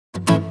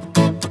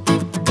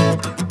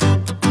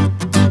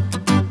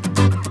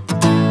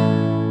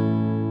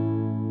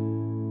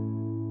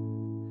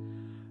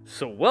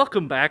So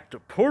welcome back to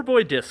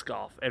PoorBoy Disc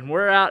Golf, and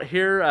we're out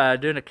here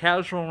doing a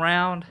casual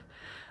round.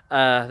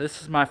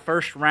 This is my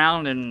first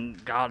round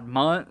in, God,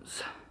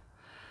 months.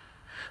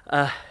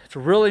 It's a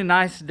really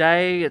nice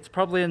day. It's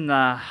probably in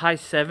the high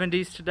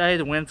 70s today.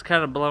 The wind's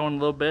kind of blowing a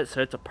little bit,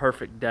 so it's a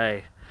perfect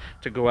day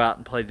to go out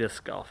and play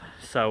disc golf.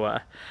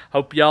 So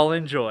hope y'all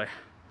enjoy.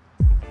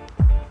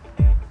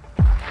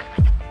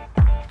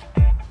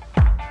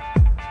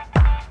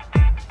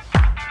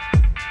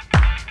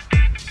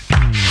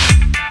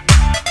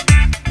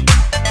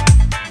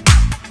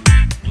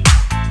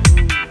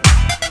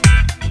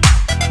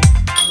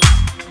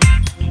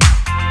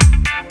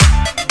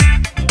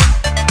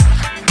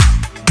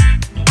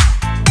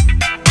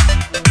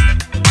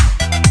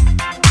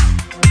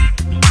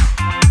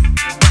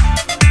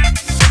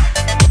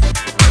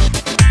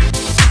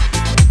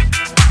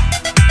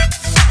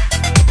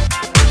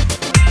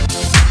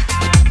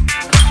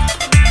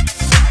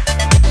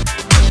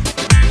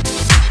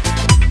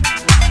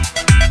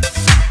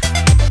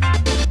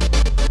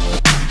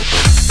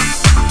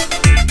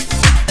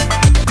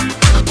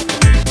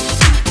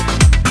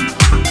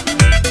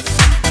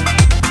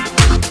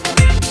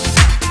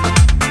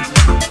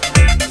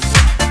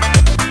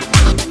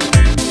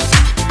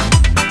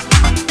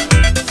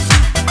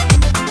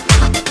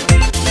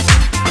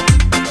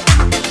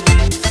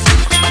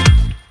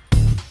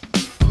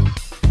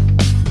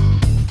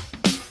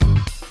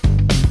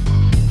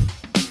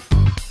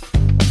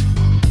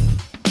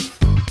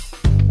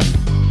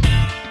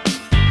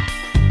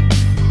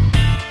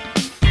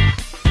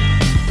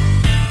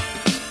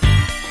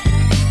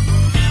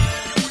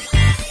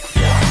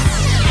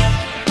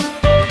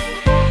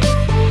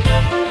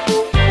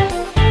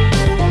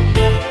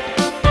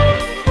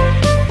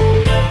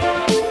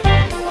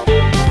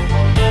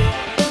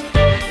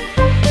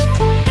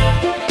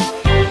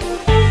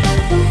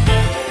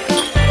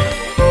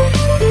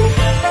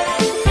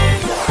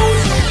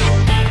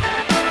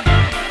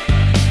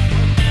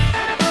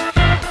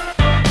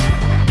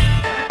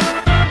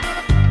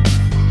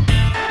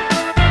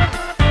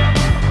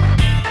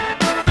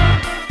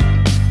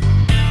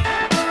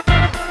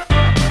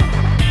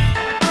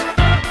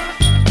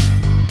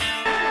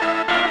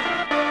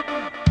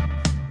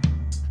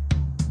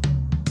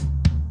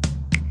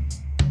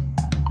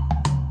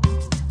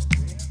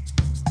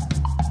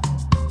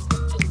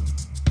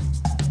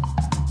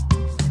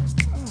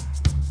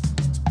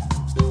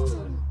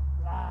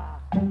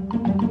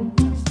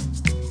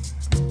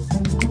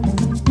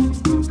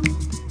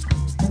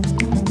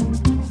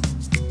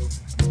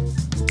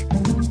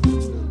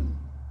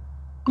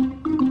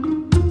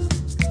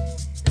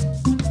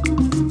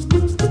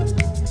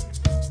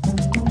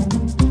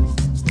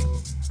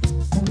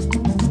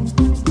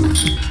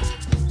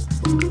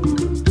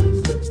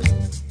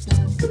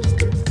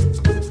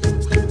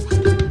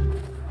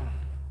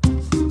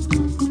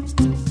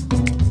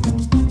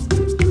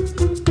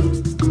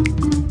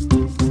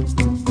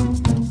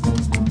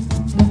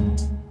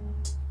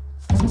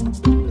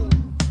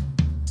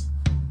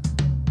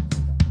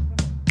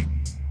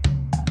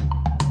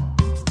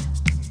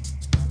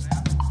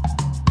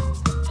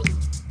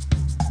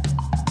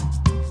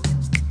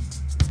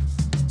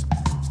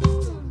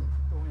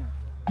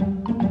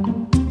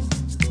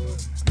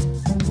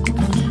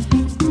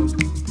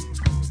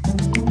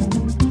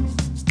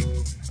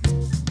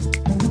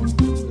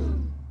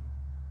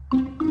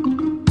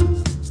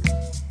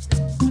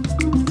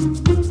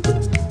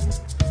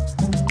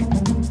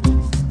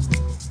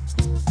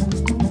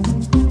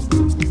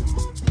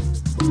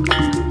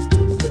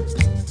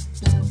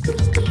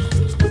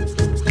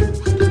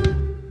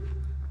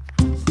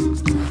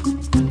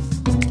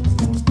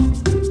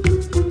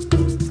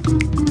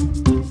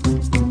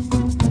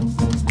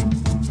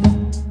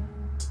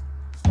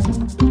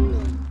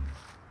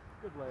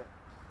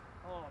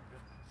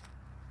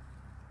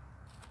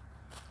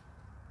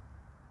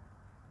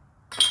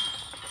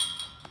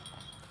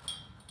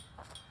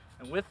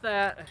 And with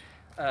that,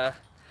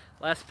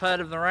 last putt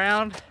of the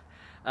round.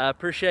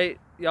 Appreciate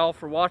y'all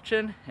for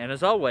watching, and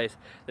as always,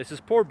 this is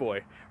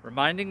PoorBoy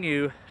reminding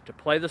you to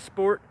play the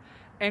sport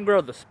and grow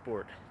the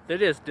sport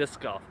that is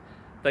disc golf.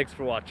 Thanks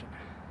for watching.